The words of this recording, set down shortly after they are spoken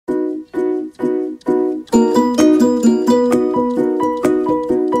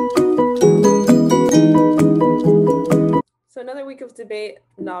week of debate,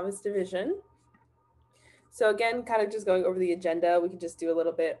 novice division. So again, kind of just going over the agenda, we can just do a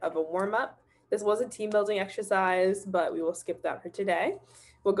little bit of a warm-up. This was a team building exercise, but we will skip that for today.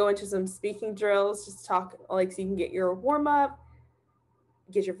 We'll go into some speaking drills, just talk like so you can get your warm-up,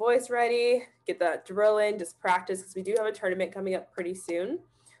 get your voice ready, get that drill in, just practice because we do have a tournament coming up pretty soon.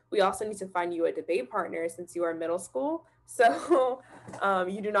 We also need to find you a debate partner since you are middle school. So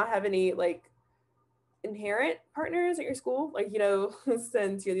you do not have any like inherent partners at your school, like,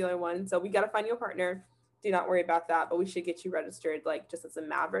 since you're the only one. So we got to find you a partner. Do not worry about that, but we should get you registered like just as a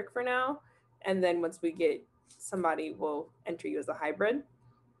maverick for now. And then once we get somebody, we'll enter you as a hybrid.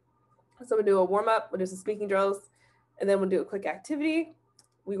 So we'll do a warm up, we'll do some speaking drills, and then we'll do a quick activity.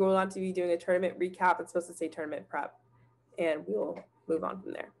 We will want to be doing a tournament recap. It's supposed to say tournament prep, and we will move on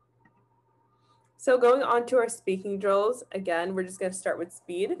from there. So going on to our speaking drills, again, we're just going to start with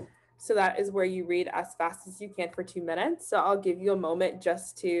speed. So that is where you read as fast as you can for 2 minutes. So I'll give you a moment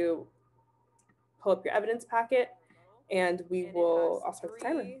just to pull up your evidence packet, and I'll start the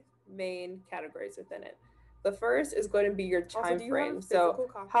timer. Main categories within it. The first is going to be your time frame. So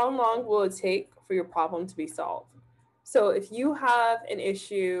how long will it take for your problem to be solved? So if you have an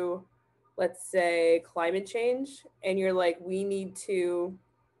issue, let's say climate change, and you're like, we need to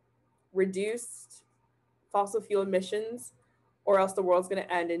reduce fossil fuel emissions or else the world's going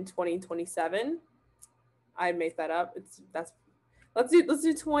to end in 2027. I made that up. Let's do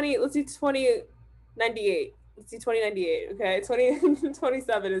 2098. Let's do 2098. Okay.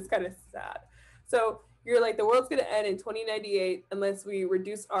 2027 is kind of sad. So you're like, the world's going to end in 2098 unless we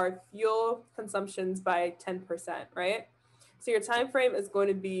reduce our fuel consumptions by 10%, right? So your time frame is going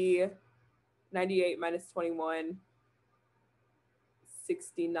to be 98 minus 21,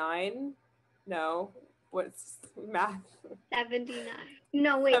 69. No, what's math? 79.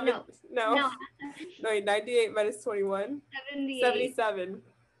 No, wait, no. No, 98 minus 21. 78. 77.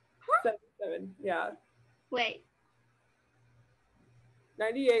 77, yeah. Wait.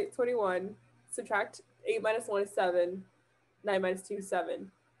 98, 21. Subtract 8 minus 1 is 7. 9 minus 2 is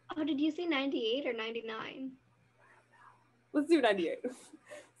 7. Oh, did you say 98 or 99? Let's do 98.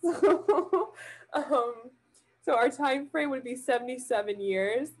 So our time frame would be 77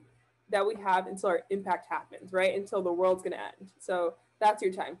 years that we have until our impact happens, right? Until the world's going to end. So that's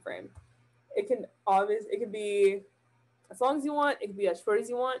your time frame. It can be as long as you want. It can be as short as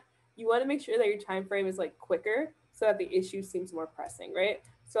you want. You want to make sure that your time frame is like quicker so that the issue seems more pressing, right?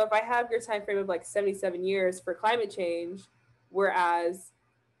 So if I have your time frame of like 77 years for climate change, whereas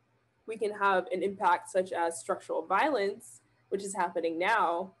we can have an impact such as structural violence, which is happening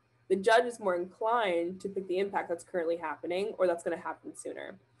now, the judge is more inclined to pick the impact that's currently happening or that's going to happen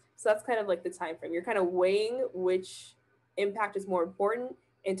sooner. So that's kind of like the time frame. You're kind of weighing which impact is more important,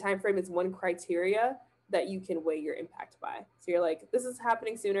 and time frame is one criteria that you can weigh your impact by. So you're like, this is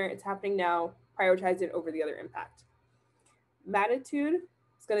happening sooner, it's happening now, prioritize it over the other impact. Magnitude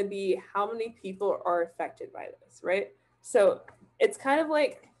is going to be how many people are affected by this, right? So it's kind of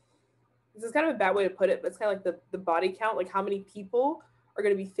like, this is kind of a bad way to put it, but it's kind of like the body count, like how many people are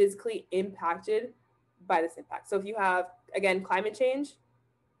going to be physically impacted by this impact. So if you have, again, climate change,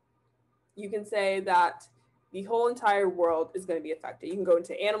 you can say that the whole entire world is going to be affected. You can go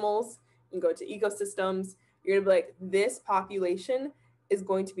into animals, you can go into ecosystems. You're going to be like, this population is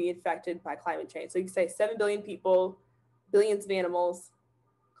going to be affected by climate change. So you can say 7 billion people, billions of animals,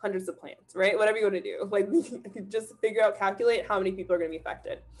 hundreds of plants, right? Whatever you want to do. Like, just figure out, calculate how many people are going to be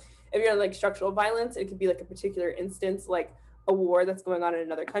affected. If you're on like structural violence, it could be like a particular instance, like a war that's going on in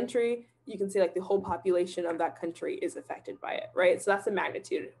another country. You can say like the whole population of that country is affected by it, right? So that's the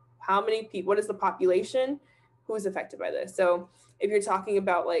magnitude. How many people, what is the population? Who is affected by this? So if you're talking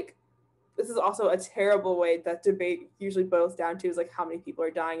about like, this is also a terrible way that debate usually boils down to, is like how many people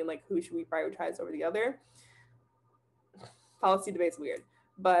are dying and like who should we prioritize over the other. Policy debate's weird,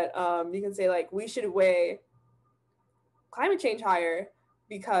 but you can say like we should weigh climate change higher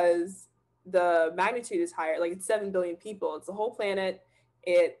because the magnitude is higher. Like it's 7 billion people, it's the whole planet,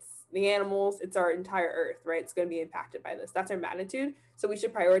 it's the animals, it's our entire earth, right? It's going to be impacted by this. That's our magnitude. So we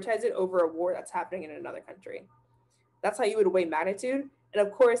should prioritize it over a war that's happening in another country. That's how you would weigh magnitude. And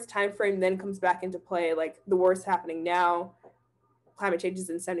of course, time frame then comes back into play. Like the war is happening now, climate change is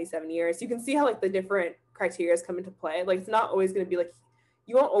in 77 years. You can see how like the different criteria come into play. Like it's not always going to be like,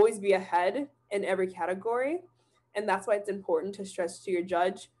 you won't always be ahead in every category. And that's why it's important to stress to your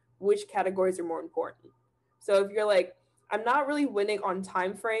judge which categories are more important. So if you're like, I'm not really winning on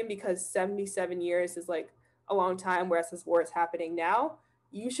time frame because 77 years is like a long time, whereas this war is happening now,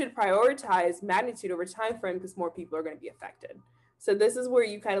 you should prioritize magnitude over time frame because more people are going to be affected. So this is where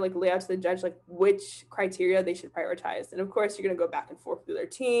you kind of like lay out to the judge like which criteria they should prioritize. And of course, you're going to go back and forth with their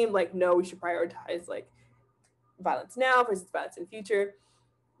team. Like, no, we should prioritize like violence now versus violence in future.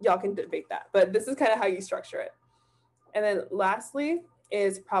 Y'all can debate that, but this is kind of how you structure it. And then lastly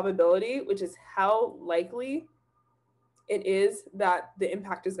is probability, which is how likely it is that the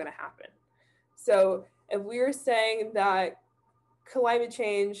impact is going to happen. So if we are saying that climate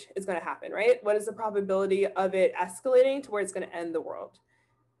change is going to happen, right? What is the probability of it escalating to where it's going to end the world?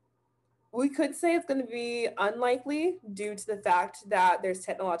 We could say it's going to be unlikely due to the fact that there's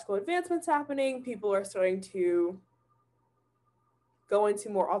technological advancements happening. People are starting to go into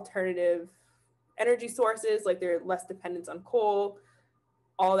more alternative energy sources, like they're less dependent on coal.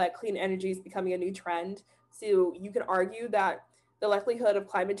 All that clean energy is becoming a new trend. So you can argue that the likelihood of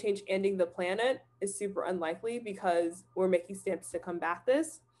climate change ending the planet is super unlikely because we're making steps to combat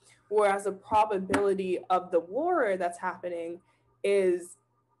this. Whereas the probability of the war that's happening is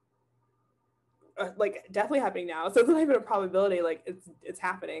like definitely happening now. So it's not even a probability, like it's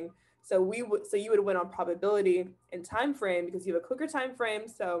happening. So you would win on probability and time frame because you have a quicker time frame.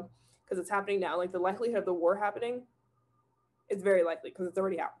 So because it's happening now, like the likelihood of the war happening is very likely because it's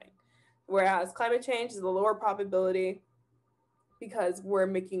already happening. Whereas climate change is a lower probability because we're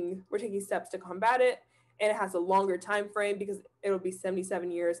taking steps to combat it, and it has a longer time frame because it'll be 77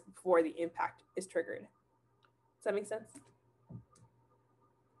 years before the impact is triggered. Does that make sense?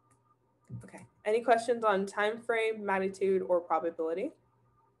 Okay. Any questions on time frame, magnitude, or probability?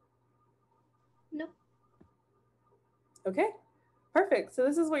 Nope. Okay. Perfect. So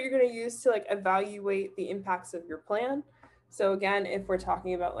this is what you're going to use to like evaluate the impacts of your plan. So again, if we're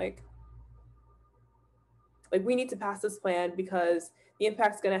talking about like we need to pass this plan because the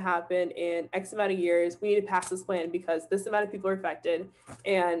impact's going to happen in X amount of years. We need to pass this plan because this amount of people are affected.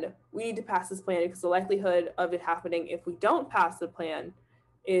 And we need to pass this plan because the likelihood of it happening if we don't pass the plan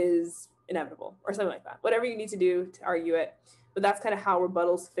is inevitable or something like that. Whatever you need to do to argue it. But that's kind of how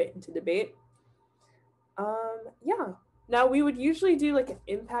rebuttals fit into debate. Yeah. Now we would usually do like an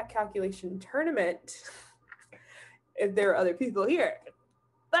impact calculation tournament if there are other people here.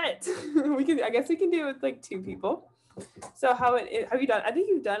 But I guess we can do it with like 2 people. So have you done? I think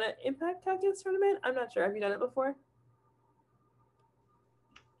you've done an impact calculus tournament. I'm not sure. Have you done it before?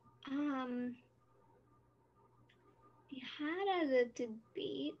 You had as a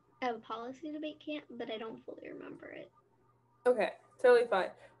debate, a policy debate camp, but I don't fully remember it. Okay, totally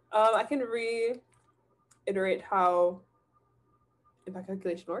fine. I can reiterate how impact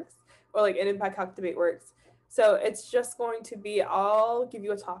calculation works, or like an impact calc debate works. So it's just going to be, I'll give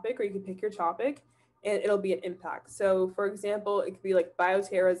you a topic, or you can pick your topic, and it'll be an impact. So for example, it could be like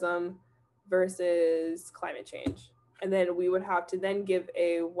bioterrorism versus climate change. And then we would have to then give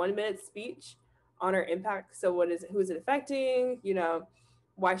a 1-minute speech on our impact. So who is it affecting?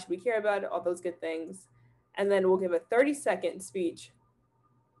 Why should we care about it? All those good things. And then we'll give a 30-second speech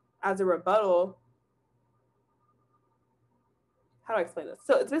as a rebuttal. How do I explain this?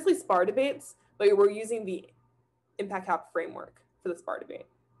 So it's basically SPAR debates, but we're using the impact calc framework for the SPAR debate.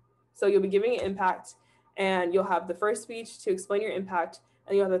 So you'll be giving an impact, and you'll have the first speech to explain your impact,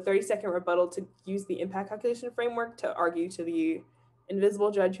 and you'll have the 30-second rebuttal to use the impact calculation framework to argue to the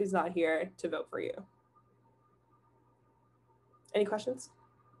invisible judge who's not here to vote for you. Any questions?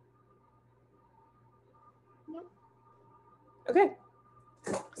 Nope. Okay.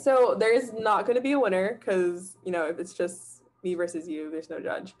 So there is not going to be a winner because, if it's just me versus you, there's no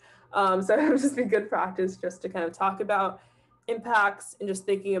judge. So it would just be good practice just to kind of talk about impacts and just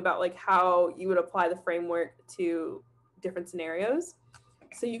thinking about like how you would apply the framework to different scenarios.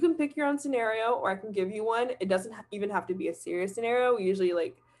 So you can pick your own scenario, or I can give you one. It doesn't even have to be a serious scenario. We usually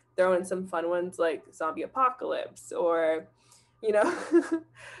like throw in some fun ones like zombie apocalypse or,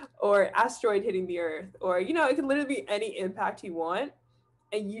 or asteroid hitting the earth, or, it can literally be any impact you want.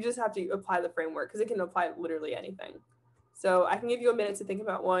 And you just have to apply the framework because it can apply to literally anything. So I can give you a minute to think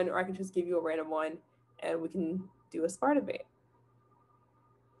about one, or I can just give you a random one and we can do a SPAR debate.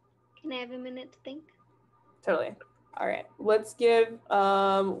 Can I have a minute to think? Totally. All right. Let's give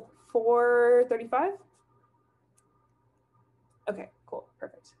 4:35. Okay, cool.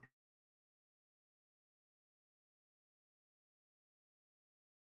 Perfect.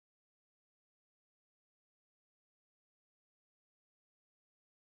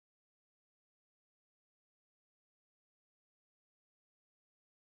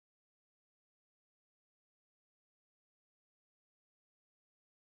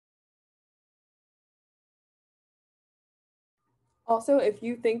 Also, if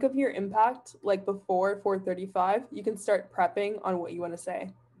you think of your impact like before 4:35, you can start prepping on what you want to say.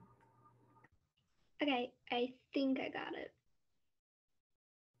 Okay, I think I got it.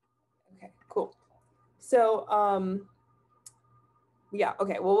 Okay, cool. So, yeah,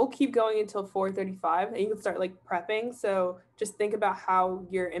 okay. Well, we'll keep going until 4:35, and you can start like prepping. So just think about how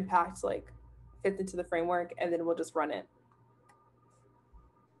your impact like fits into the framework, and then we'll just run it.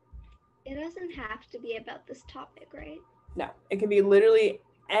 It doesn't have to be about this topic, right? No, it can be literally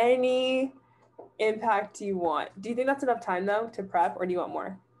any impact you want. Do you think that's enough time though to prep, or do you want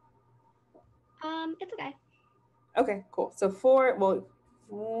more? It's okay. Okay, cool. So well,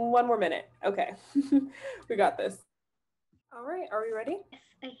 1 more minute. Okay, we got this. All right, are we ready? Yes,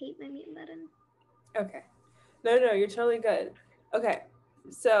 I hate my mute button. Okay. No, you're totally good. Okay,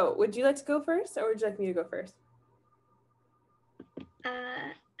 so would you like to go first, or would you like me to go first?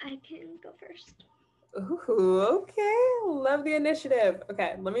 I can go first. Ooh, okay. Love the initiative.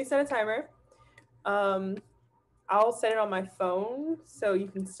 Okay, let me set a timer. Um, I'll set it on my phone so you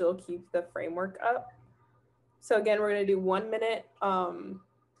can still keep the framework up. So again, we're gonna do 1 minute,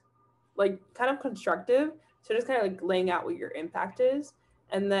 like kind of constructive. So just kind of like laying out what your impact is,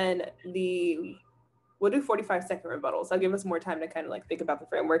 and then we'll do 45-second rebuttals. That'll give us more time to kind of like think about the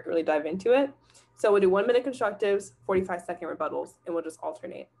framework, really dive into it. So we'll do 1 minute constructives, 45-second rebuttals, and we'll just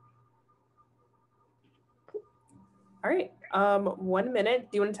alternate. Cool. All right. 1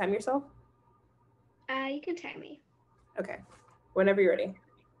 minute. Do you want to time yourself? You can time me. Okay. Whenever you're ready.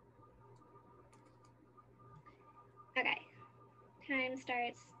 Okay. Time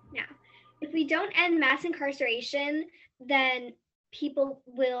starts now. If we don't end mass incarceration, then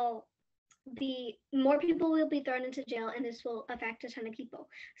more people will be thrown into jail, and this will affect a ton of people.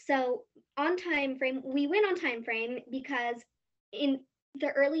 So on time frame, we win on time frame because in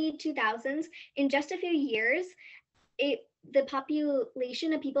the early 2000s, in just a few years, the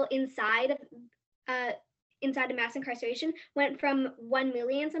population of people inside of mass incarceration went from 1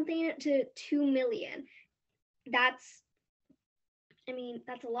 million something to 2 million. That's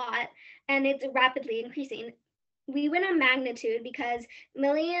a lot, and it's rapidly increasing. We win on magnitude because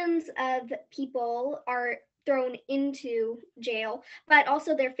millions of people are thrown into jail, but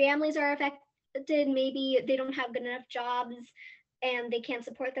also their families are affected. Maybe they don't have good enough jobs and they can't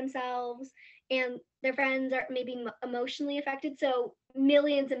support themselves, and their friends are maybe emotionally affected. So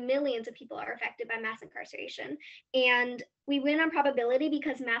millions and millions of people are affected by mass incarceration. And we win on probability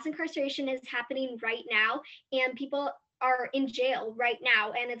because mass incarceration is happening right now, and people are in jail right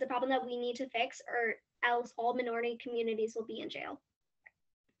now, and it's a problem that we need to fix, or else all minority communities will be in jail.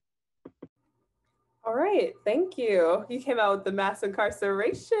 All right, thank you. You came out with the mass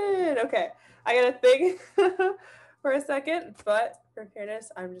incarceration. Okay, I gotta think for a second, but for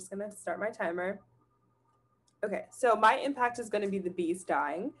fairness, I'm just gonna start my timer. Okay, so my impact is gonna be the bees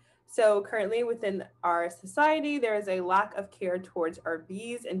dying. So currently within our society, there is a lack of care towards our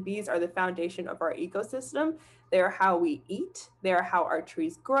bees, and bees are the foundation of our ecosystem. They are how we eat, they are how our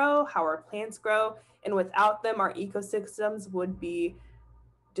trees grow, how our plants grow, and without them, our ecosystems would be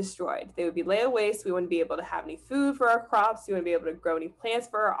destroyed. They would be laid waste. We wouldn't be able to have any food for our crops. We wouldn't be able to grow any plants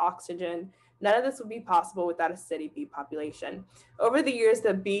for our oxygen. None of this would be possible without a steady bee population. Over the years,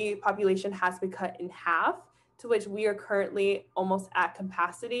 the bee population has been cut in half, to which we are currently almost at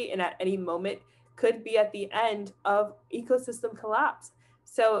capacity, and at any moment could be at the end of ecosystem collapse.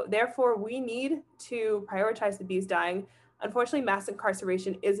 So therefore, we need to prioritize the bees dying. Unfortunately, mass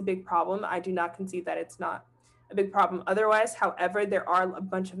incarceration is a big problem. I do not concede that it's not a big problem otherwise. However, there are a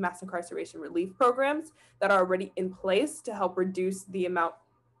bunch of mass incarceration relief programs that are already in place to help reduce the amount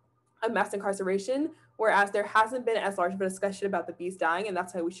of mass incarceration, whereas there hasn't been as large of a discussion about the bees dying, and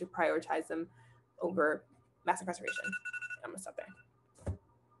that's why we should prioritize them over mass incarceration. I'm gonna stop there.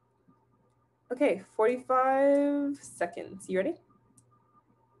 Okay, 45 seconds. You ready?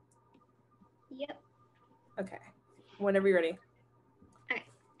 Yep. Okay, whenever you're ready. Okay,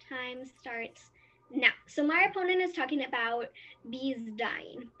 time starts now. So my opponent is talking about bees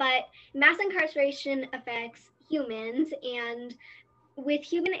dying, but mass incarceration affects humans, and with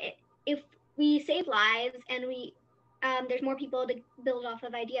human, if we save lives and there's more people to build off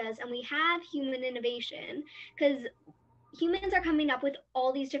of ideas, and we have human innovation, because humans are coming up with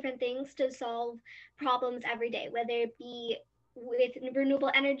all these different things to solve problems every day, whether it be with renewable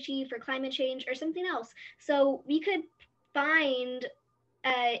energy for climate change or something else. So we could find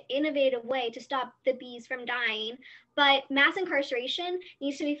an innovative way to stop the bees from dying, but mass incarceration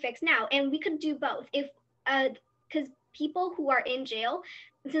needs to be fixed now, and we could do both. If because people who are in jail,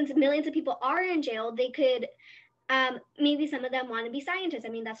 since millions of people are in jail, they could maybe some of them want to be scientists. I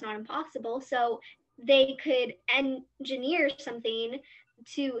mean, that's not impossible. So they could engineer something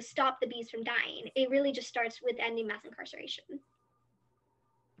to stop the bees from dying. It really just starts with ending mass incarceration.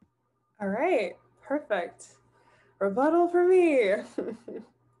 All right, perfect. Rebuttal for me.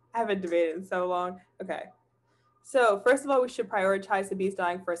 I haven't debated in so long. Okay. So first of all, we should prioritize the bees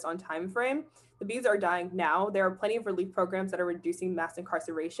dying first on time frame. The bees are dying now. There are plenty of relief programs that are reducing mass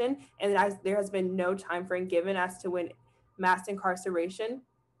incarceration, and there has been no time frame given as to when mass incarceration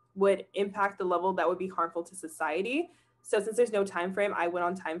would impact the level that would be harmful to society. So since there's no time frame, I went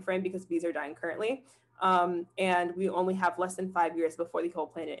on time frame because bees are dying currently, and we only have less than 5 years before the whole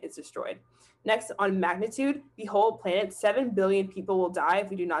planet is destroyed. Next, on magnitude, the whole planet, 7 billion people will die if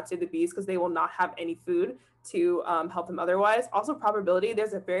we do not save the bees because they will not have any food to help them otherwise. Also, probability,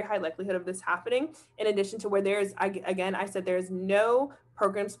 there's a very high likelihood of this happening. In addition to where there's, again, I said there's no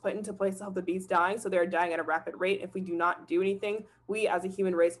programs put into place to help the bees dying, so they're dying at a rapid rate. If we do not do anything, we as a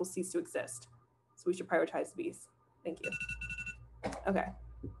human race will cease to exist. So we should prioritize the bees. Thank you. Okay.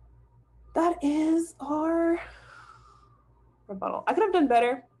 That is our rebuttal. I could have done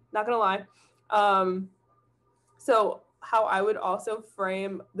better, not gonna lie. So how I would also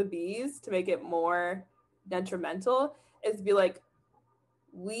frame the bees to make it more detrimental is be like,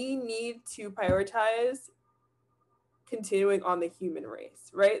 we need to prioritize continuing on the human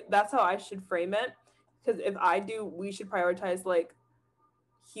race, right? That's how I should frame it. Because if I do, we should prioritize like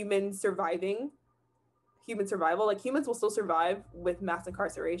human survival. Like humans will still survive with mass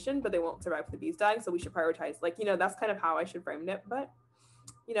incarceration, but they won't survive with the bees dying. So we should prioritize, like, that's kind of how I should frame it. But,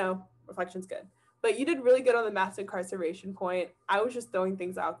 reflection's good. But you did really good on the mass incarceration point. I was just throwing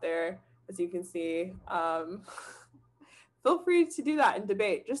things out there, as you can see. Feel free to do that in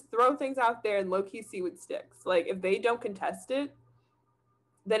debate. Just throw things out there and low-key see what sticks. Like, if they don't contest it,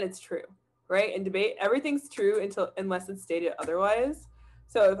 then it's true, right? In debate, everything's true unless it's stated otherwise.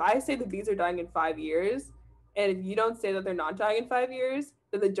 So if I say the bees are dying in 5 years, and if you don't say that they're not dying in 5 years,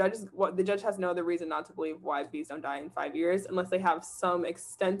 then the judge has no other reason not to believe why bees don't die in 5 years unless they have some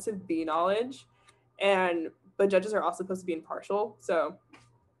extensive bee knowledge. But judges are also supposed to be impartial. So,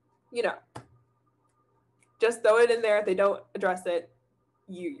 just throw it in there. If they don't address it,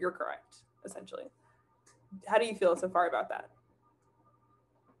 you're correct, essentially. How do you feel so far about that?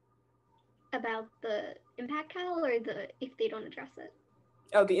 About the impact cal or if they don't address it?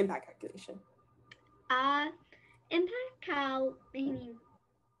 Oh, the impact calculation. Impact cal, pretty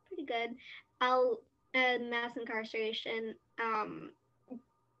good. Mass incarceration.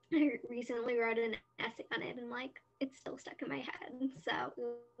 I recently wrote an essay on it, and it's still stuck in my head. So it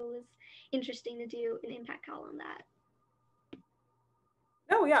was interesting to do an impact cal on that.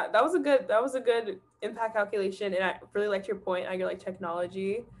 Oh yeah, that was a good impact calculation, and I really liked your point. I feel like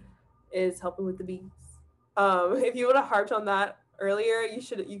technology is helping with the bees. If you would have harped on that earlier,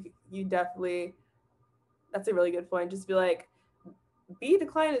 you definitely, that's a really good point. Just be like, bee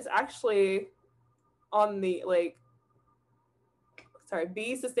decline is actually on the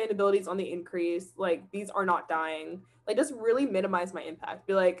bee sustainability is on the increase. Like, bees are not dying. Like, just really minimize my impact.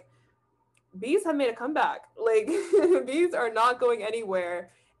 Be like, bees have made a comeback. Like, bees are not going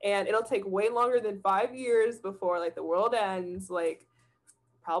anywhere, and it'll take way longer than 5 years before the world ends. Like,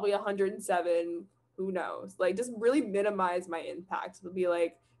 probably 107. Who knows? Like, just really minimize my impact. It'll be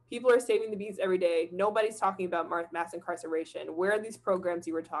like, people are saving the bees every day. Nobody's talking about mass incarceration. Where are these programs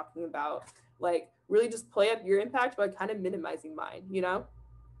you were talking about? Like, really just play up your impact by kind of minimizing mine,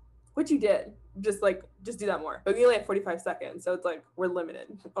 which you did. Just do that more. But we only have 45 seconds, so it's like we're limited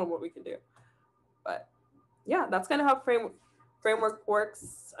on what we can do. But yeah, that's kind of how framework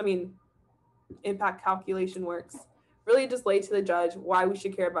works. I mean, impact calculation works. Really just lay to the judge why we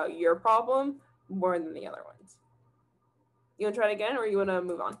should care about your problem more than the other ones. You want to try it again, or you want to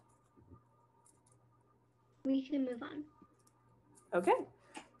move on? We can move on. Okay.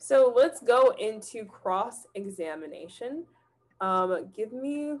 So let's go into cross-examination. Give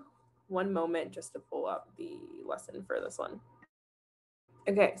me one moment just to pull up the lesson for this one.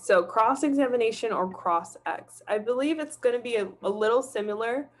 Okay, so cross-examination or cross-ex. I believe it's going to be a little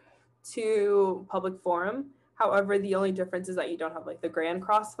similar to public forum. However, the only difference is that you don't have the grand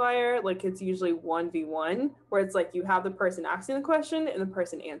crossfire. It's usually 1v1, where it's you have the person asking the question and the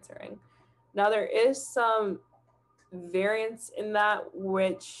person answering. Now, there is some variance in that,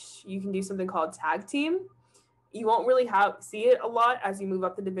 which you can do something called tag team. You won't really see it a lot as you move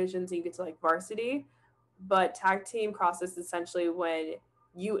up the divisions and you get to varsity, but tag team crosses essentially when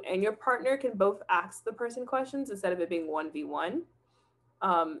you and your partner can both ask the person questions instead of it being 1v1.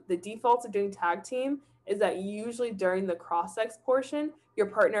 The defaults of doing tag team is that usually during the cross-ex portion, your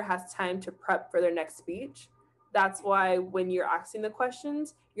partner has time to prep for their next speech. That's why when you're asking the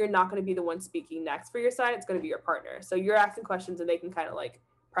questions, you're not going to be the one speaking next for your side. It's going to be your partner. So you're asking questions and they can kind of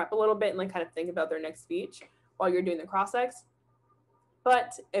prep a little bit and kind of think about their next speech while you're doing the cross-ex.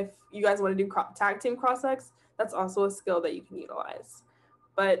 But if you guys want to do tag team cross-ex, that's also a skill that you can utilize.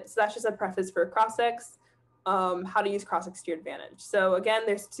 But so that's just a preface for cross-ex, how to use cross-ex to your advantage. So again,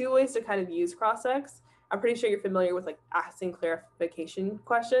 there's two ways to kind of use cross-ex. I'm pretty sure you're familiar with like asking clarification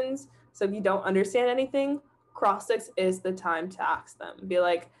questions. So if you don't understand anything, cross-ex is the time to ask them. Be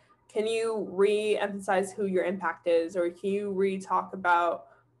like, can you re-emphasize who your impact is? Or can you re-talk about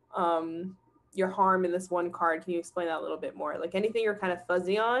your harm in this one card? Can you explain that a little bit more? Like anything you're kind of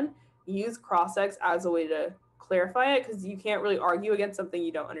fuzzy on, use cross-ex as a way to clarify it, because you can't really argue against something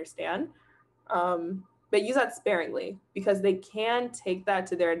you don't understand. But use that sparingly, because they can take that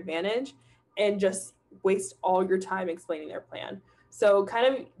to their advantage and just waste all your time explaining their plan. So kind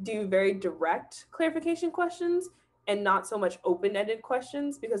of do very direct clarification questions and not so much open-ended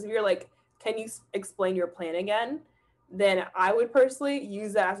questions, because if you're like, can you explain your plan again? Then I would personally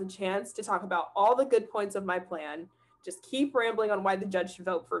use that as a chance to talk about all the good points of my plan, just keep rambling on why the judge should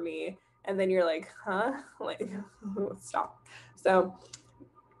vote for me, and then you're like, huh? Like, stop. So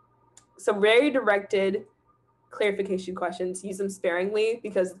very directed clarification questions, use them sparingly,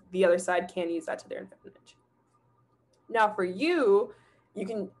 because the other side can use that to their advantage. Now for you, you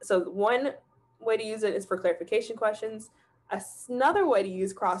can, so one way to use it is for clarification questions. Another way to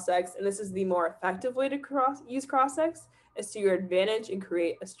use cross-ex, and this is the more effective way to use cross-ex, is to your advantage and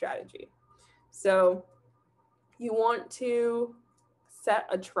create a strategy. So you want to set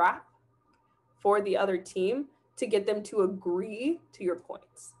a trap for the other team to get them to agree to your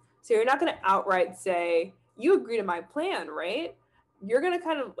points. So you're not going to outright say, you agree to my plan, right? You're going to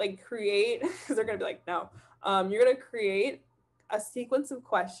kind of like create, because they're going to be like, no. You're going to create a sequence of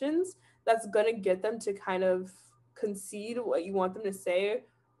questions that's going to get them to kind of concede what you want them to say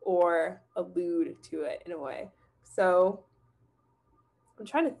or allude to it in a way. So I'm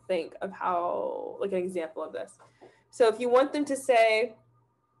trying to think of how, like an example of this. So if you want them to say,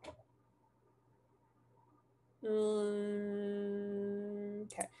 okay,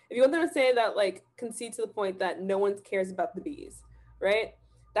 if you want them to say that, like, concede to the point that no one cares about the bees, right?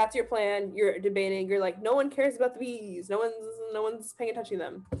 That's your plan. You're debating. You're like, no one cares about the bees. No one's paying attention to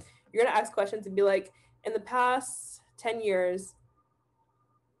them. You're gonna ask questions and be like, in the past 10 years,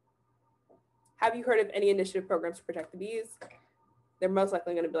 have you heard of any initiative programs to protect the bees? They're most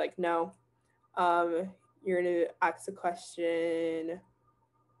likely gonna be like, no. You're gonna ask a question.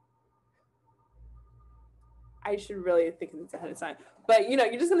 I should really think of this ahead of time. But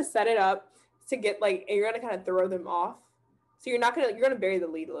you're just gonna set it up to get like, and you're gonna kind of throw them off. So you're gonna bury the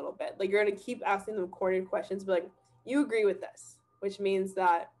lead a little bit. Like you're gonna keep asking them coordinated questions, but like, you agree with this, which means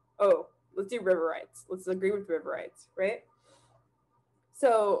that, oh, let's do river rights. Let's agree with river rights, right?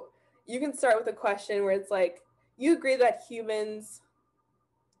 So you can start with a question where it's like, you agree that humans,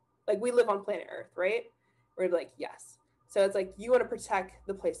 like we live on planet Earth, right? We're like, yes. So it's like, you want to protect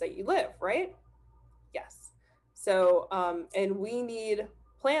the place that you live, right? Yes. So, and we need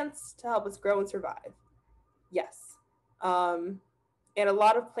plants to help us grow and survive. Yes. And a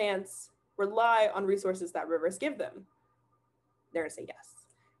lot of plants rely on resources that rivers give them. They're gonna say yes.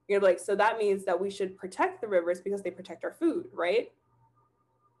 You're gonna be like, so that means that we should protect the rivers because they protect our food, right?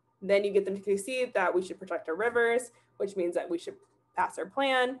 Then you get them to concede that we should protect our rivers, which means that we should pass our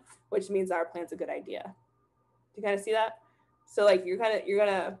plan, which means that our plan's a good idea. Do you kind of see that? So like you're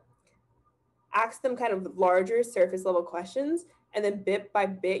gonna ask them kind of larger surface level questions, and then bit by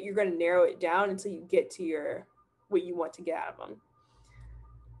bit you're gonna narrow it down until you get to what you want to get out of them.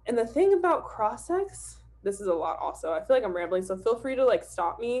 And the thing about cross-ex, this is a lot also. I feel like I'm rambling, so feel free to like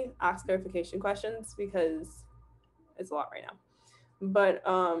stop me, ask clarification questions, because it's a lot right now. But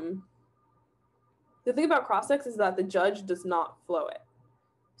the thing about cross-ex is that the judge does not flow it.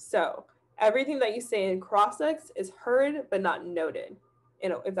 So everything that you say in cross-ex is heard but not noted,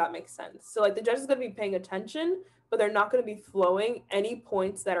 if that makes sense. So like the judge is going to be paying attention, but they're not going to be flowing any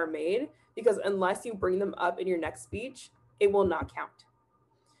points that are made, because unless you bring them up in your next speech, it will not count.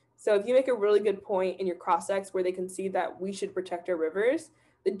 So if you make a really good point in your cross-ex where they concede that we should protect our rivers,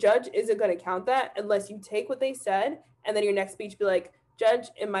 the judge isn't going to count that unless you take what they said and then your next speech be like, Judge,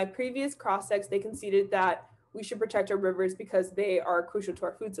 in my previous cross-ex, they conceded that we should protect our rivers because they are crucial to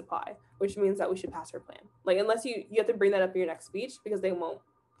our food supply, which means that we should pass our plan. Like, unless you have to bring that up in your next speech because they won't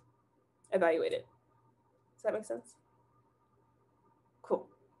evaluate it. Does that make sense? Cool.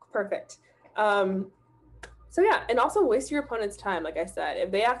 Perfect. So yeah, and also waste your opponent's time. Like I said,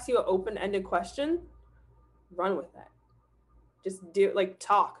 if they ask you an open-ended question, run with it. Just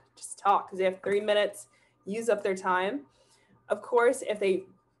talk, because they have 3 minutes, use up their time. Of course,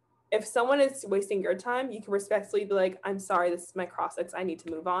 if someone is wasting your time, you can respectfully be like, I'm sorry, this is my cross-ex, I need to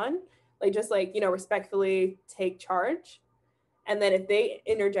move on. Like, just respectfully take charge. And then if they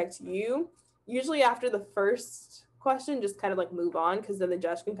interject you, usually after the first question, just kind of like move on, because then the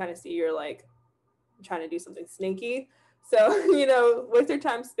judge can kind of see you're like trying to do something sneaky. So, waste your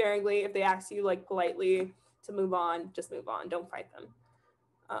time sparingly. If they ask you like politely to move on, just move on. Don't fight them.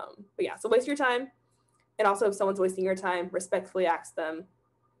 But yeah, so waste your time. And also, if someone's wasting your time, respectfully ask them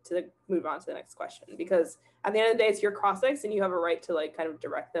to move on to the next question, because at the end of the day, it's your cross-ex and you have a right to like kind of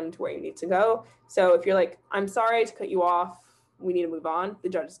direct them to where you need to go. So if you're like, I'm sorry to cut you off, we need to move on, the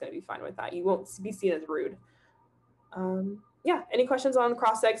judge is going to be fine with that. You won't be seen as rude. Yeah, any questions on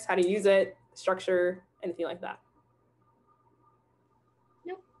cross-ex, how to use it, structure, anything like that?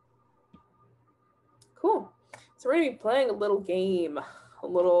 Nope. Cool. So we're going to be playing a little game, a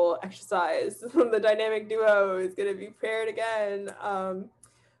little exercise. The dynamic duo is going to be paired again.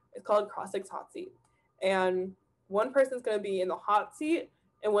 It's called cross-ex hot seat. And one person's going to be in the hot seat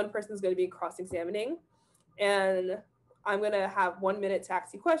and one person's going to be cross-examining. And I'm going to have 1 minute to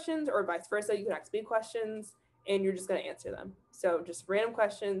ask you questions, or vice versa. You can ask me questions and you're just going to answer them. So just random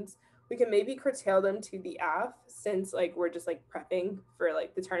questions. We can maybe curtail them to the AF, since like we're just like prepping for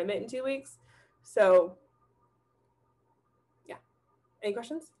like the tournament in 2 weeks. So yeah. Any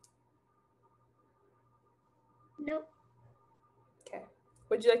questions? Nope. Okay.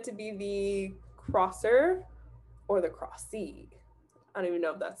 Would you like to be the crosser or the crossee? I don't even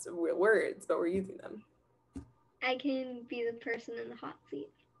know if that's real words, but we're using them. I can be the person in the hot seat.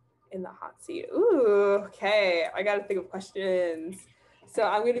 In the hot seat. Ooh, okay. I got to think of questions. So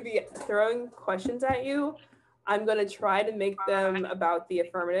I'm going to be throwing questions at you. I'm going to try to make them about the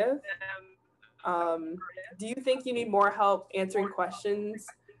affirmative. Do you think you need more help answering questions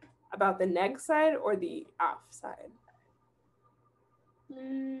about the neg side or the AF side?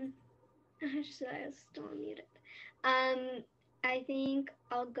 I still muted. I think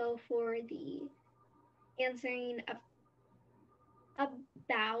I'll go for the answering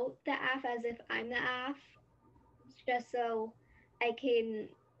about the AF as if I'm the AF, just so I can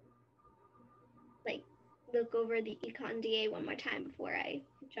like look over the econ DA one more time before I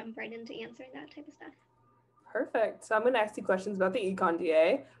jump right into answering that type of stuff. Perfect. So I'm going to ask you questions about the econ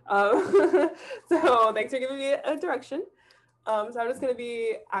DA. So thanks for giving me a direction. So I'm just going to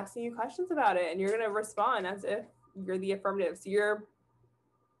be asking you questions about it, and you're going to respond as if you're the affirmative. So you're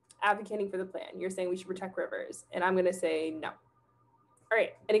advocating for the plan. You're saying we should protect rivers, and I'm going to say no. All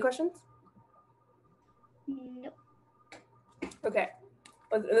right. Any questions? Nope. Okay.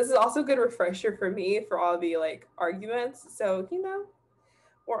 This is also a good refresher for me for all the like arguments. So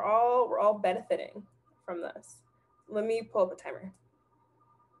we're all benefiting from this. Let me pull up a timer.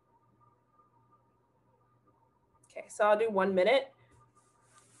 Okay, so I'll do 1 minute.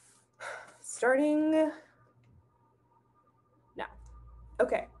 Starting now.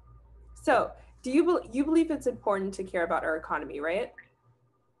 Okay. So do you believe it's important to care about our economy, right?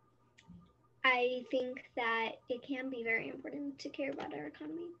 I think that it can be very important to care about our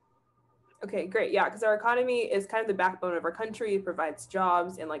economy. Okay, great. Yeah, because our economy is kind of the backbone of our country. It provides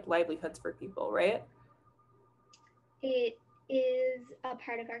jobs and like livelihoods for people, right? It is a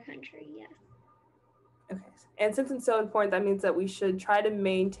part of our country, yes. Okay. And since it's so important, that means that we should try to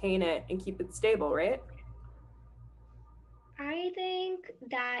maintain it and keep it stable, right? I think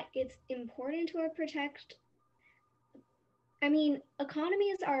that it's important to protect. I mean,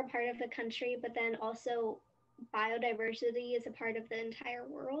 economies are a part of the country, but then also biodiversity is a part of the entire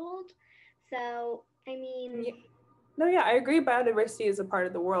world. So, I mean, yeah, I agree. Biodiversity is a part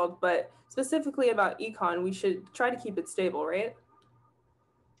of the world, but specifically about econ, we should try to keep it stable, right?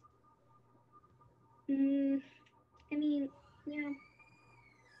 I mean, yeah.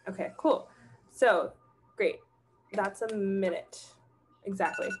 Okay, cool. So, great. That's a minute.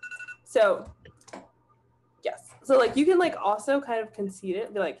 Exactly. So, yes. So, like, you can, like, also kind of concede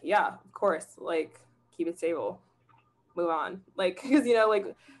it. Be like, yeah, of course, like, keep it stable. Move on. Like, because,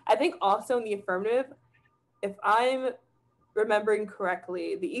 like, I think also in the affirmative, if I'm remembering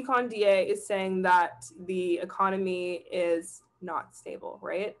correctly, the econ DA is saying that the economy is not stable,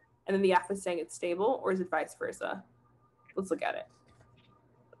 right? And then the AF is saying it's stable, or is it vice versa? Let's look at it.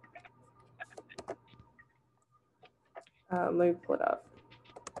 Let me pull it up.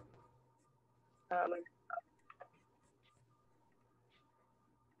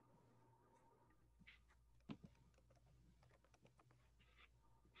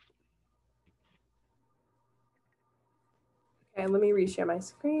 Okay, let me reshare my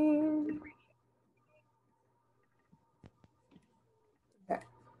screen. Okay,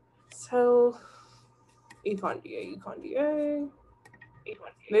 so econ DA.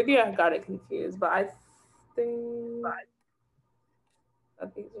 Maybe I got it confused, but I think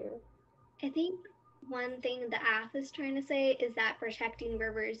that's easier. I think one thing the AF is trying to say is that protecting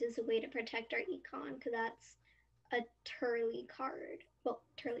rivers is a way to protect our econ, because that's a Turley card. Well,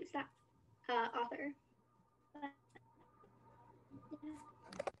 Turley's that author. But, yeah.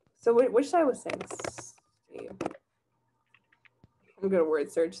 So which side was saying? I'm gonna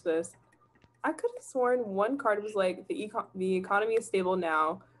word search this. I could have sworn one card was like the economy is stable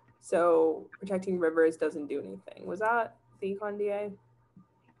now, so protecting rivers doesn't do anything. Was that the econ DA?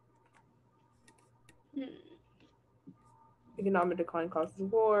 Economic decline causes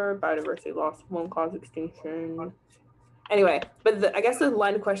war, biodiversity loss won't cause extinction. Anyway, but I guess the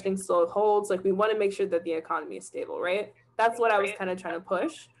line of questioning still holds. Like, we want to make sure that the economy is stable, right? That's what I was kind of trying to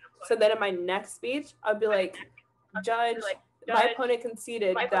push. So then in my next speech, I'll be like, Judge, my opponent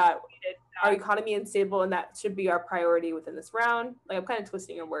conceded that our economy is stable and that should be our priority within this round. Like, I'm kind of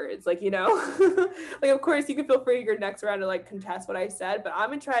twisting your words, like, you know, like, of course you can feel free your next round to like contest what I said, but I'm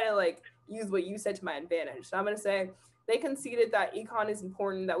gonna try to like use what you said to my advantage. So I'm gonna say they conceded that econ is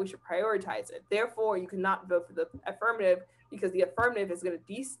important, that we should prioritize it. Therefore, you cannot vote for the affirmative because the affirmative is going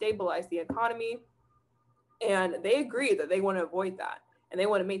to destabilize the economy. And they agree that they want to avoid that and they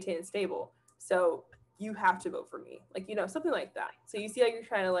want to maintain it stable. So you have to vote for me, like, you know, something like that. So you see how you're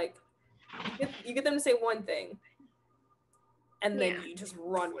trying to like, you get them to say one thing and then you just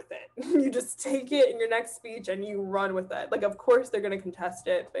run with it. You just take it in your next speech and you run with it. Like, of course they're going to contest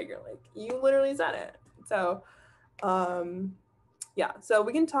it, but you're like, you literally said it. So yeah, so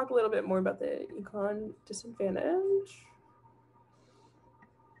we can talk a little bit more about the econ disadvantage.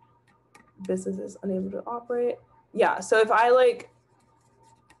 Businesses unable to operate. Yeah, so if I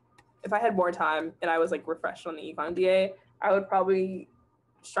had more time and I was like refreshed on the econ DA, I would probably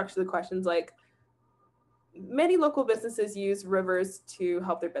structure the questions like, many local businesses use rivers to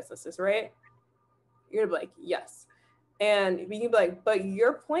help their businesses, right? You're gonna be like, yes. And we can be like, but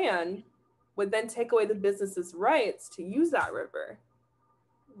your plan would then take away the business's rights to use that river,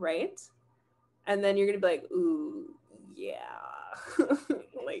 right? And then you're gonna be like, ooh, yeah.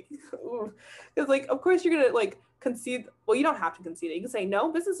 Like, ooh. Because like, of course you're gonna like concede. Well, you don't have to concede it. You can say, no,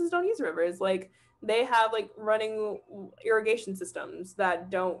 businesses don't use rivers. Like, they have like running irrigation systems that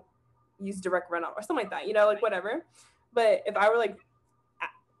don't use direct runoff or something like that, you know, like whatever. But if I were like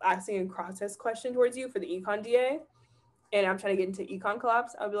asking a cross-test question towards you for the econ DA and I'm trying to get into econ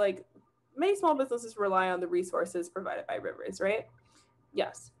collapse, I'll be like, many small businesses rely on the resources provided by rivers, right?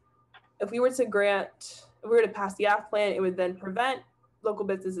 Yes. If we were to pass the AF plan, it would then prevent local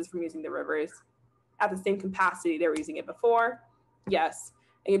businesses from using the rivers at the same capacity they were using it before. Yes.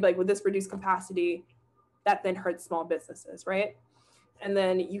 And you'd be like, would this reduce capacity? That then hurts small businesses, right? And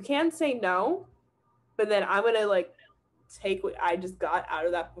then you can say no, but then I'm going to like take what I just got out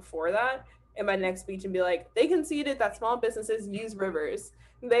of that before that in my next speech and be like, they conceded that small businesses use rivers.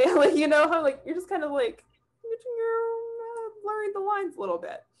 They like, you know how like, you're just kind of like, you're blurring the lines a little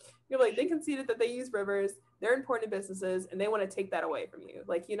bit. You're like, they conceded that they use rivers, they're important to businesses, and they want to take that away from you.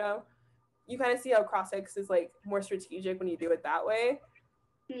 Like, you know, you kind of see how cross-ex is like more strategic when you do it that way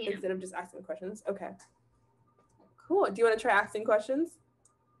instead of just asking questions. Okay. Cool. Do you want to try asking questions?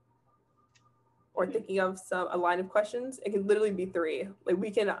 Or thinking of a line of questions? It can literally be 3. Like,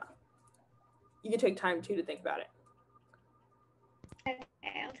 you can take time too to think about it. Okay,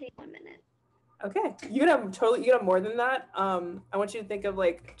 I'll take 1 minute. Okay, you can have more than that. I want you to think of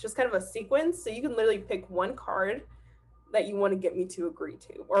like just kind of a sequence. So you can literally pick one card that you want to get me to agree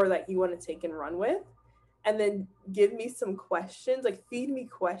to or that you want to take and run with, and then give me some questions, like feed me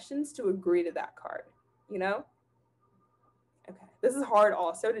questions to agree to that card, you know? Okay, this is hard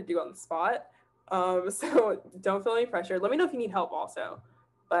also to do on the spot. So don't feel any pressure. Let me know if you need help also,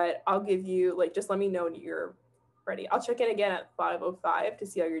 but I'll give you like, just let me know when you're ready. I'll check in again at 5:05 to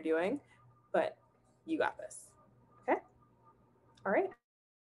see how you're doing. But you got this. Okay? All right.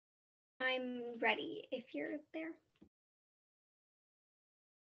 I'm ready if you're there.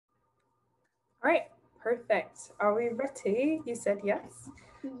 All right. Perfect. Are we ready? You said yes.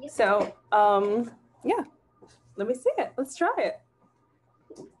 Yep. So, yeah. Let me see it. Let's try it.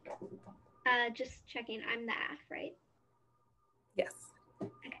 Just checking. I'm the AF, right? Yes.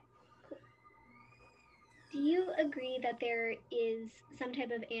 Okay. Cool. Do you agree that there is some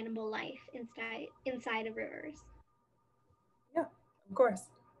type of animal life inside of rivers? Yeah, of course.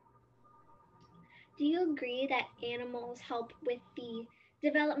 Do you agree that animals help with the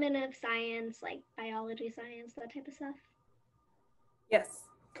development of science, like biology science, that type of stuff? Yes,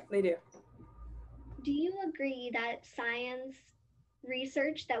 they do. Do you agree that science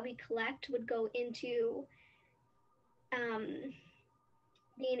research that we collect would go into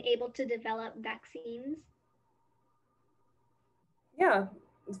being able to develop vaccines? Yeah,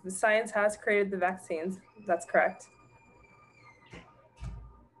 science has created the vaccines. That's correct.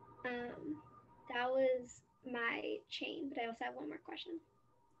 That was my chain, but I also have one more question.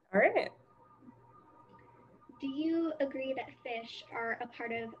 All right. Do you agree that fish are a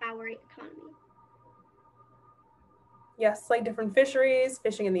part of our economy? Yes, like different fisheries,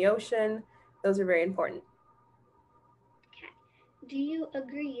 fishing in the ocean, those are very important. Okay. Do you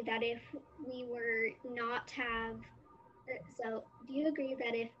agree that if we were not have so do you agree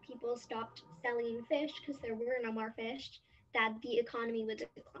that if people stopped selling fish because there were no more fish, that the economy would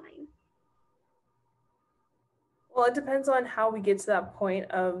decline? Well, it depends on how we get to that point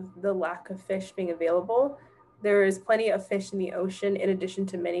of the lack of fish being available. There is plenty of fish in the ocean in addition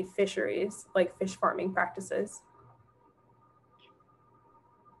to many fisheries, like fish farming practices.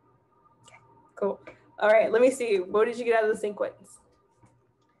 Cool. All right, let me see. What did you get out of the sequence?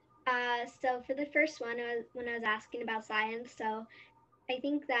 So for the first one, when I was asking about science, so I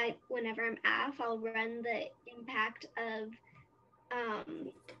think that whenever I'm AF, I'll run the impact of um,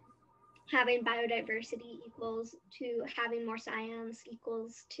 having biodiversity equals to having more science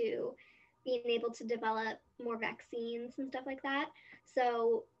equals to being able to develop more vaccines and stuff like that.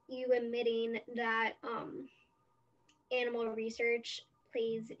 So you admitting that animal research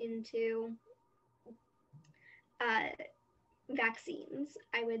plays into uh, vaccines,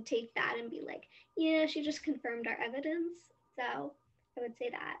 I would take that and be like, yeah, she just confirmed our evidence. So I would say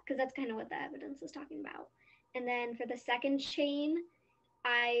that because that's kind of what the evidence is talking about. And then for the second chain,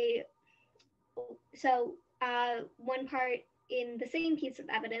 I one part in the same piece of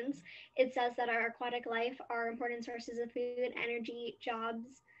evidence, it says that our aquatic life are important sources of food, energy,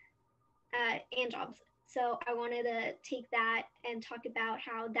 jobs. So I wanted to take that and talk about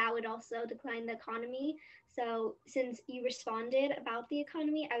how that would also decline the economy. So since you responded about the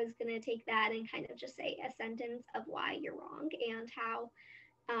economy, I was going to take that and kind of just say a sentence of why you're wrong and how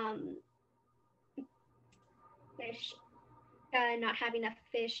um, fish not having enough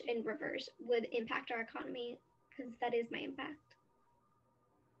fish in rivers would impact our economy because that is my impact.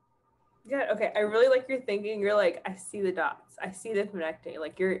 Yeah, okay. I really like your thinking. You're like, I see the dots. I see the connecting.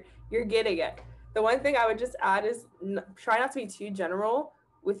 Like you're getting it. The one thing I would just add is try not to be too general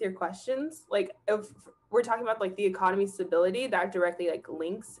with your questions. Like if we're talking about like the economy stability, that directly like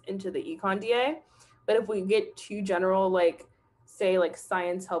links into the econ DA. But if we get too general, like say like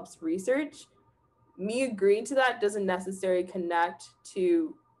science helps research, me agreeing to that doesn't necessarily connect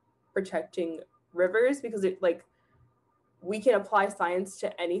to protecting rivers because it like we can apply science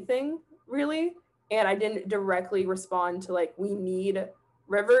to anything really, and I didn't directly respond to like we need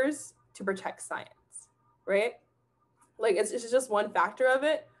rivers to protect science, right? Like it's just one factor of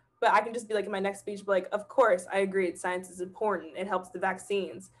it, but I can just be like in my next speech be like, of course I agree science is important, it helps the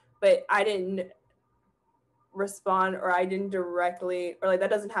vaccines, but I didn't respond or I didn't directly or like that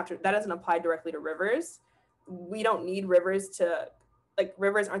doesn't apply directly to rivers. We don't need rivers to like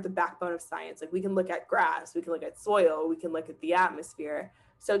rivers aren't the backbone of science. Like we can look at grass, we can look at soil, we can look at the atmosphere.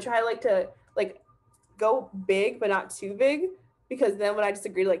 So try like to like go big but not too big because then when I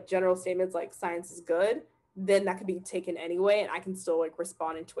disagree to like general statements like science is good, then that could be taken anyway and I can still like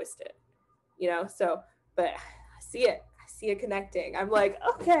respond and twist it. You know? So but I see it. I see it connecting. I'm like,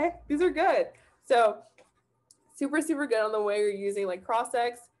 okay, these are good. So super good on the way you're using like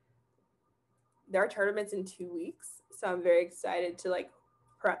cross-ex. There are tournaments in 2 weeks, so I'm very excited to like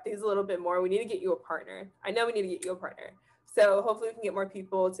prep these a little bit more. We need to get you a partner. I know we need to get you a partner, so hopefully we can get more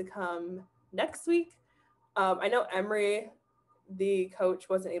people to come next week. I know Emery, the coach,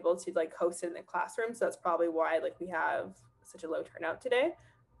 wasn't able to like host it in the classroom, so that's probably why like we have such a low turnout today.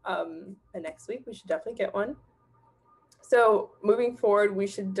 And next week we should definitely get one. So moving forward, we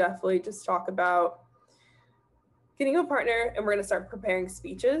should definitely just talk about getting a partner, and we're going to start preparing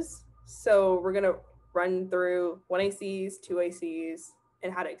speeches. So we're going to run through 1ACs, 2ACs,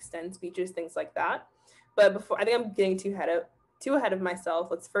 and how to extend speeches, things like that. But before, I think I'm getting too ahead of myself.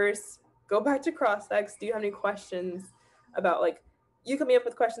 Let's first go back to cross-ex. Do you have any questions about like you coming up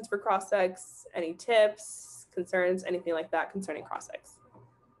with questions for cross-ex, any tips, concerns, anything like that concerning cross-ex?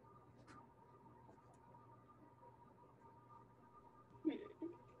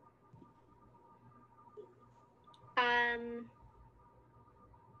 Um,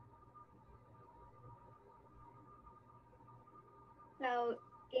 so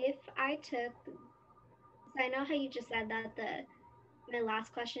if I took, so I know how you just said that the my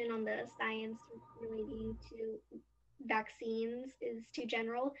last question on the science relating to vaccines is too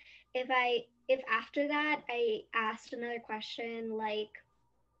general. If after that I asked another question like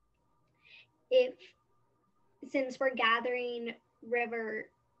if since we're gathering river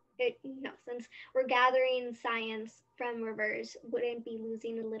no, since we're gathering science from rivers, wouldn't be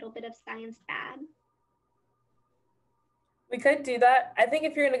losing a little bit of science bad? We could do that. I think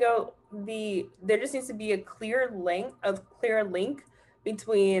if you're gonna go there just needs to be a clear link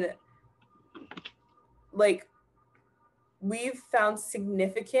between, like, we've found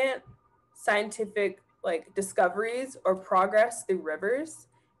significant scientific like discoveries or progress through rivers,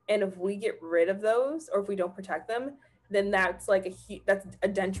 and if we get rid of those or if we don't protect them, then that's like that's a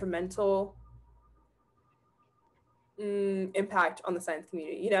detrimental impact on the science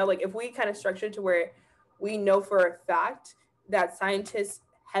community. You know, like if we kind of structure it to where we know for a fact that scientists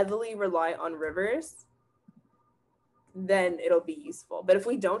heavily rely on rivers, then it'll be useful. But if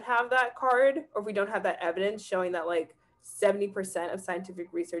we don't have that card, or if we don't have that evidence showing that like 70% of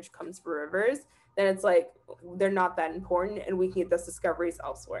scientific research comes from rivers, then it's like they're not that important and we can get those discoveries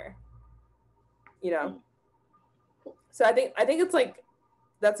elsewhere. You know? So I think it's like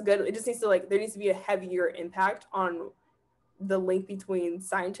that's good. It just needs to like there needs to be a heavier impact on the link between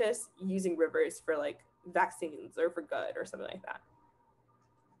scientists using rivers for like vaccines or for good or something like that.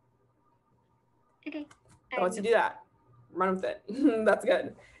 Okay. Once you do that, run with it. That's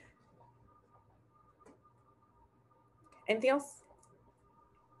good. Anything else?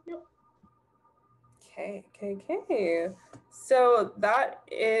 Nope. Okay. So that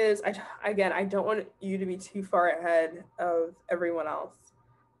is, again, I don't want you to be too far ahead of everyone else,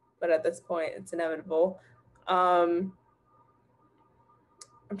 but at this point, it's inevitable. I'm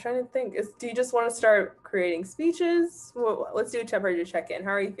trying to think. Do you just want to start creating speeches? Well, let's do a temperature check-in.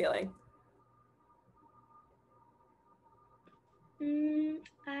 How are you feeling? I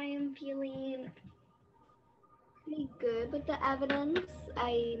am feeling pretty good with the evidence.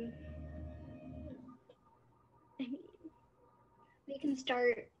 I mean, we can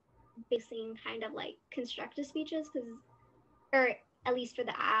start basing kind of like constructive speeches, or at least for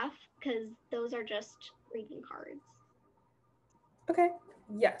the AF, because those are just reading cards. Okay.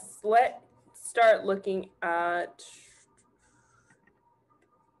 Yes. Let's start looking at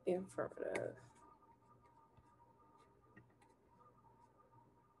the affirmative.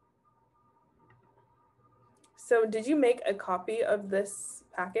 So did you make a copy of this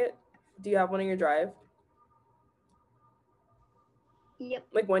packet? Do you have one in your drive? Yep.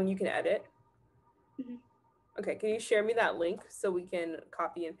 Like one you can edit? Mm-hmm. Okay, can you share me that link so we can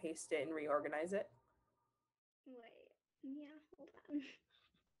copy and paste it and reorganize it? Wait, yeah, hold on.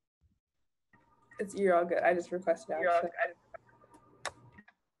 You're all good. I just requested it.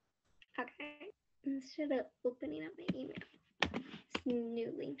 Okay, instead of opening up my email, this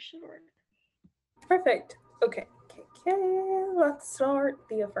new link should work. Perfect. Okay. Let's start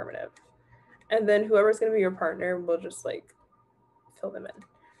the affirmative. And then whoever's going to be your partner will just like fill them in.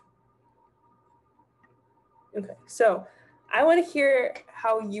 Okay, so I want to hear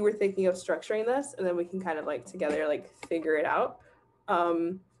how you were thinking of structuring this, and then we can kind of like together like figure it out.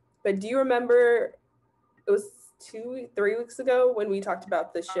 But do you remember it was 3 weeks ago when we talked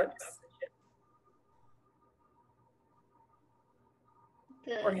about the ships?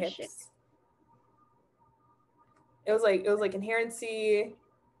 Or hips? Ships. It was like inherency,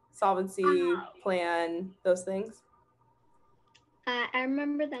 solvency, plan, those things. I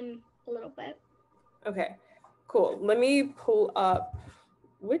remember them a little bit. Okay, cool. Let me pull up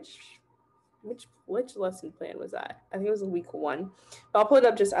which lesson plan was that? I think it was week 1. But I'll pull it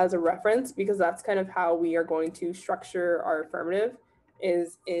up just as a reference because that's kind of how we are going to structure our affirmative,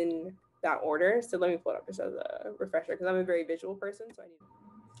 is in that order. So let me pull it up just as a refresher because I'm a very visual person. So I need.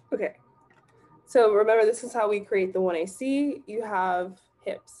 Okay. So remember, this is how we create the 1AC. You have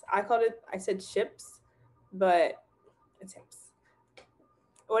hips. I said ships, but it's hips.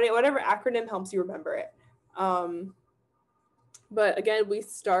 Whatever acronym helps you remember it. But again, we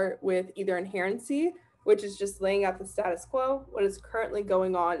start with either inherency, which is just laying out the status quo, what is currently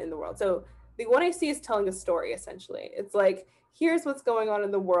going on in the world. So the 1AC is telling a story, essentially. It's like, here's what's going on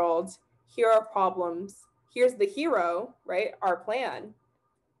in the world. Here are problems. Here's the hero, right? Our plan.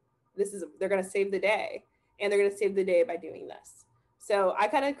 They're going to save the day, and they're going to save the day by doing this. So I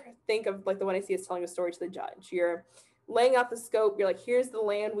kind of think of like the 1AC is telling a story to the judge. You're laying out the scope. You're like, here's the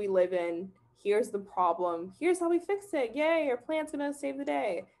land we live in. Here's the problem. Here's how we fix it. Yay, our plan's going to save the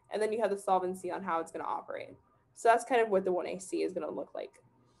day. And then you have the solvency on how it's going to operate. So that's kind of what the 1AC is going to look like.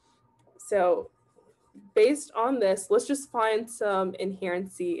 So based on this, let's just find some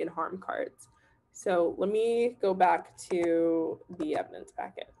inherency and harm cards. So let me go back to the evidence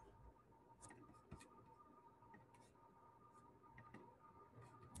packet.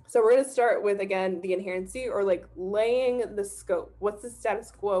 So we're going to start with, again, the inherency, or like laying the scope. What's the status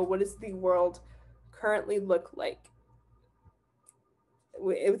quo? What does the world currently look like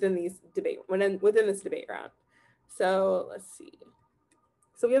within this debate round? So let's see.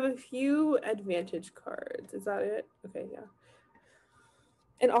 So we have a few advantage cards. Is that it? Okay, yeah.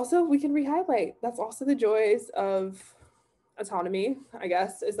 And also we can rehighlight. That's also the joys of autonomy, I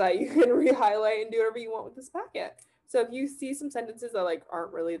guess, is that you can rehighlight and do whatever you want with this packet. So if you see some sentences that like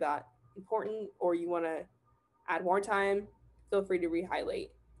aren't really that important or you want to add more time, feel free to rehighlight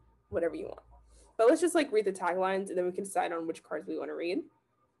whatever you want. But let's just like read the taglines and then we can decide on which cards we want to read.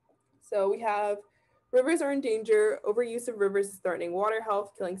 So we have rivers are in danger. Overuse of rivers is threatening water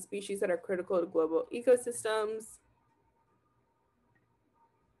health, killing species that are critical to global ecosystems.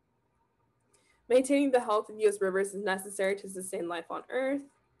 Maintaining the health of U.S. rivers is necessary to sustain life on Earth.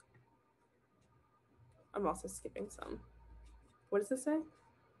 I'm also skipping some. What does this say?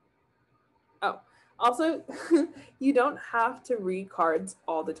 Oh, also, you don't have to read cards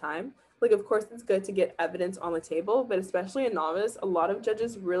all the time. Like, of course, it's good to get evidence on the table, but especially in Novice, a lot of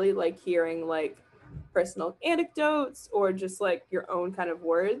judges really like hearing like personal anecdotes or just like your own kind of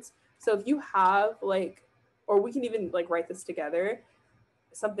words. So if you have like, or we can even like write this together,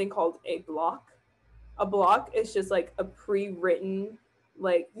 something called a block. A block is just like a pre-written,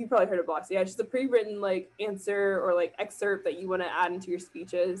 like you probably heard of blocks. Yeah, it's just a pre-written like answer or like excerpt that you want to add into your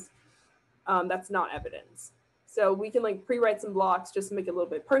speeches. That's not evidence. So we can like pre-write some blocks just to make it a little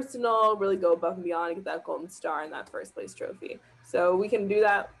bit personal, really go above and beyond and get that golden star and that first place trophy. So we can do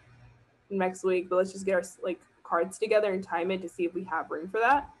that next week, but let's just get our like cards together and time it to see if we have room for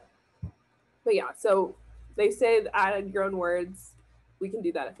that. But yeah, so they say add your own words. We can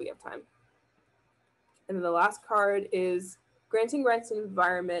do that if we have time. And then the last card is granting rights to the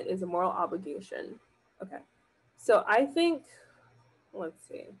environment is a moral obligation. Okay. So I think, let's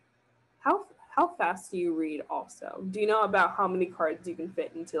see. How fast do you read also? Do you know about how many cards you can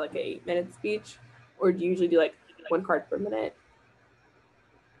fit into like an 8-minute speech? Or do you usually do like one card per minute?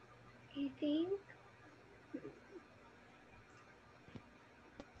 I think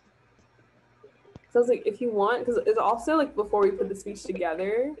So I was like, if you want, because it's also like before we put the speech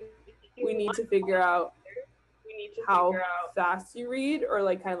together, we need to figure out how fast you read or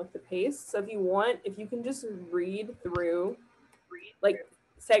like kind of like the pace. So if you want, if you can just read through, like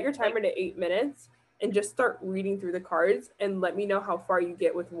set your timer to 8 minutes and just start reading through the cards and let me know how far you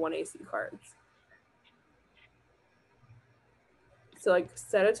get with 1AC cards. So like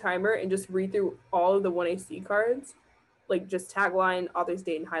set a timer and just read through all of the 1AC cards, like just tagline, author's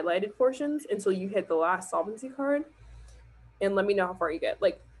date, and highlighted portions until you hit the last solvency card and let me know how far you get.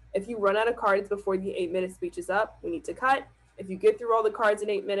 Like if you run out of cards before the 8-minute speech is up, we need to cut. If you get through all the cards in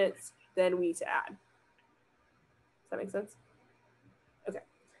 8 minutes, then we need to add. Does that make sense? Okay.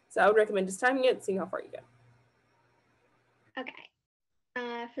 So I would recommend just timing it, seeing how far you get. okay.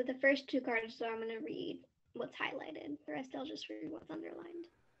 For the first 2 cards, so I'm going to read what's highlighted. The rest I'll just read what's underlined.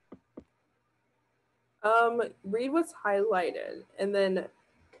 Read what's highlighted, and then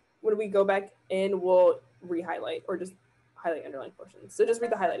when we go back in, we'll re-highlight or just highlight underlined portions. So just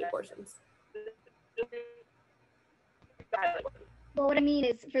read the highlighted portions. Well, what I mean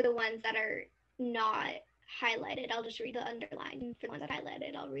is for the ones that are not highlighted, I'll just read the underline. For the ones that are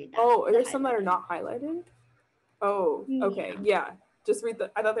highlighted, I'll read that. Oh, are there some that are not highlighted? Oh, okay, yeah. Just read the,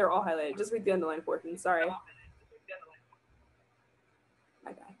 I thought they were all highlighted. Just read the underlined portions, sorry.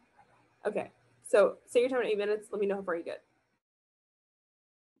 Okay, so say your time in 8 minutes, let me know how far you get.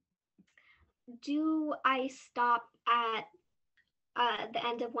 Do I stop at the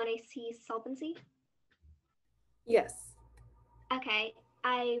end of 1AC solvency? Yes. Okay,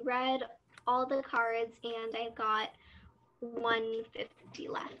 I read all the cards and I got 150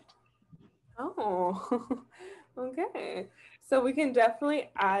 left. Oh, okay. So we can definitely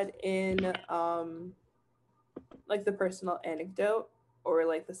add in like the personal anecdote or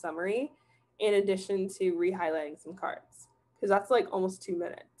like the summary in addition to re-highlighting some cards because that's like almost 2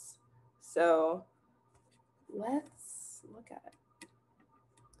 minutes. So let's look at it.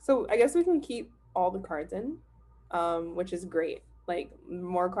 So I guess we can keep all the cards in, which is great. Like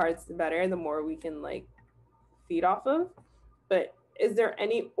more cards, the better, the more we can like feed off of. But is there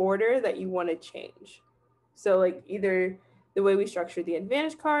any order that you want to change? So like either the way we structure the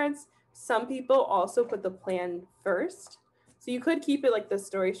advantage cards, some people also put the plan first. So you could keep it like the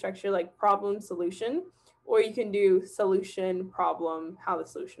story structure, like problem, solution, or you can do solution, problem, how the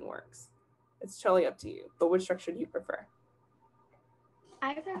solution works. It's totally up to you, but which structure do you prefer?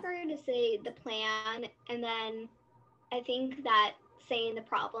 I prefer to say the plan, and then I think that saying the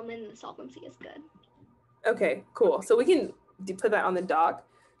problem and the solvency is good. Okay, cool. So we can put that on the doc.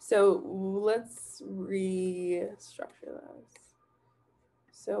 So let's restructure this.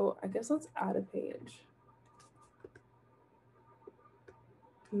 So I guess let's add a page.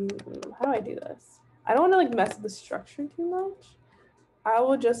 How do I do this? I don't want to like mess with the structure too much. I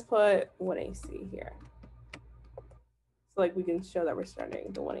will just put 1AC here. So like we can show that we're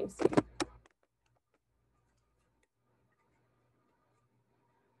starting the 1AC.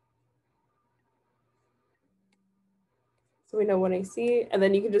 So we know 1AC, and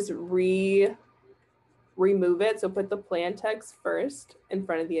then you can just remove it. So put the plan text first in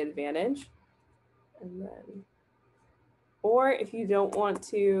front of the advantage. And then, or if you don't want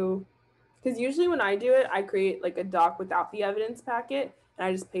to, because usually when I do it, I create like a doc without the evidence packet, and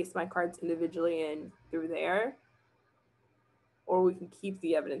I just paste my cards individually in through there. Or we can keep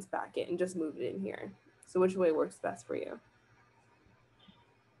the evidence packet and just move it in here. So which way works best for you?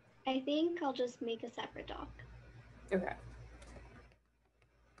 I think I'll just make a separate doc. Okay.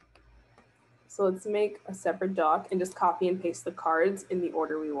 So let's make a separate doc and just copy and paste the cards in the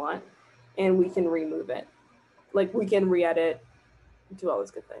order we want, and we can remove it. Like we can re-edit, do all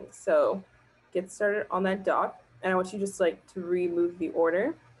those good things. So get started on that doc, and I want you just like to remove the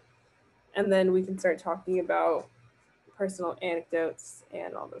order, and then we can start talking about personal anecdotes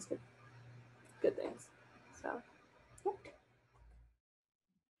and all those good things. So yeah.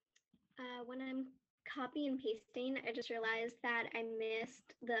 When I'm copy and pasting, I just realized that I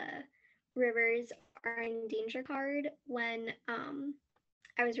missed the rivers are in danger card when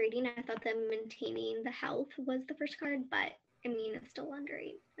I was reading. I thought the maintaining the health was the first card, but I mean, it's still under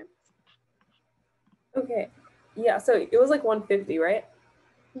 8 minutes. Okay. Yeah, so it was like 150, right?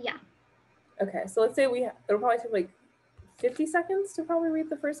 Yeah. Okay, so let's say it'll probably take like 50 seconds to probably read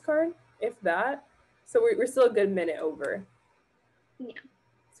the first card, if that. So we're still a good minute over. Yeah.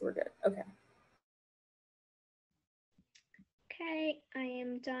 So we're good. Okay. Okay, I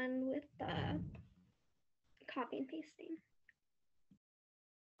am done with the copy and pasting.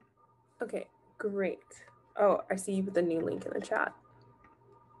 Okay, great. Oh, I see you put the new link in the chat.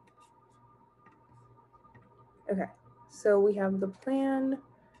 Okay, so we have the plan.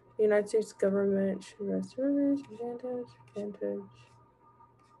 The United States government should rest rivers, advantage.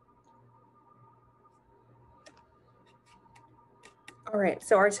 All right,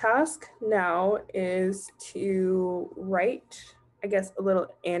 so our task now is to write, I guess, a little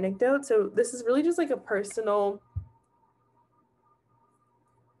anecdote. So this is really just like a personal,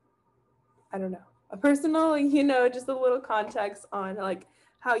 I don't know, a personal, just a little context on like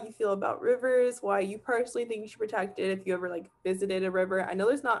how you feel about rivers, why you personally think you should protect it if you ever like visited a river. I know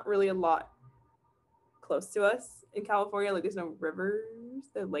there's not really a lot close to us in California. Like there's no rivers,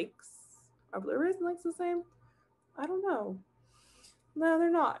 they're lakes. Are rivers and lakes the same? I don't know. No,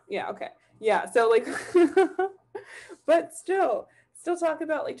 they're not. Yeah, okay. Yeah, so like, but still talk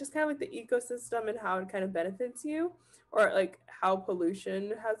about like just kind of like the ecosystem and how it kind of benefits you, or like how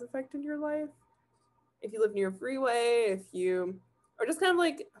pollution has affected your life. If you live near a freeway, or just kind of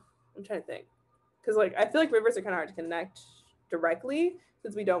like, I'm trying to think. Because like, I feel like rivers are kind of hard to connect directly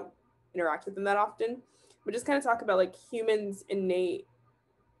since we don't interact with them that often. But just kind of talk about like humans' innate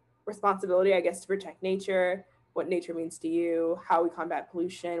responsibility, I guess, to protect nature, what nature means to you, how we combat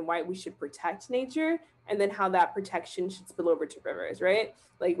pollution, why we should protect nature, and then how that protection should spill over to rivers, right?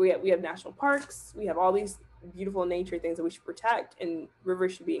 Like we have national parks, we have all these beautiful nature things that we should protect, and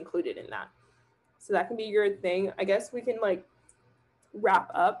rivers should be included in that. So that can be your thing. I guess we can like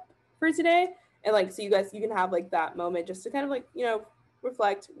wrap up for today, and like so you can have like that moment just to kind of like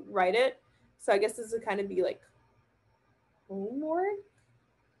reflect, write it. So I guess this would kind of be like homework,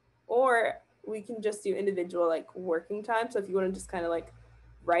 or we can just do individual like working time. So if you want to just kind of like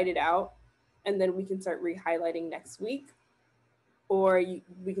write it out, and then we can start re-highlighting next week, or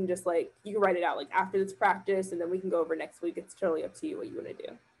we can just like you can write it out like after this practice, and then we can go over next week. It's totally up to you what you want to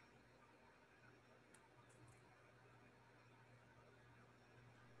do.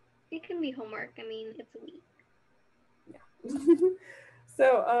 It can be homework. I mean, it's a week. Yeah.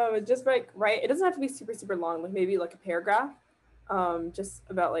 So just like it doesn't have to be super long, like maybe like a paragraph, just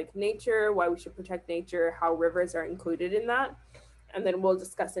about like nature, why we should protect nature, how rivers are included in that, and then we'll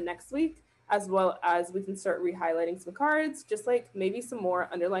discuss it next week, as well as we can start re-highlighting some cards, just like maybe some more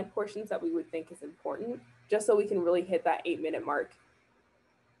underlined portions that we would think is important, just so we can really hit that 8-minute mark.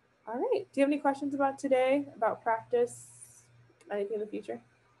 All right, do you have any questions about today, about practice, anything in the future?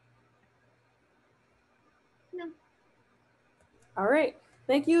 No. All right.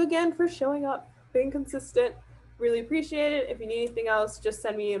 Thank you again for showing up, being consistent. Really appreciate it. If you need anything else, just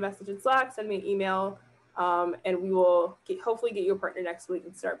send me a message in Slack, send me an email, and we will hopefully get you a partner next week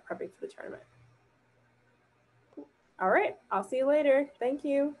and start prepping for the tournament. All right. I'll see you later. Thank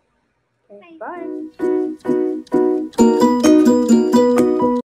you. Okay, bye.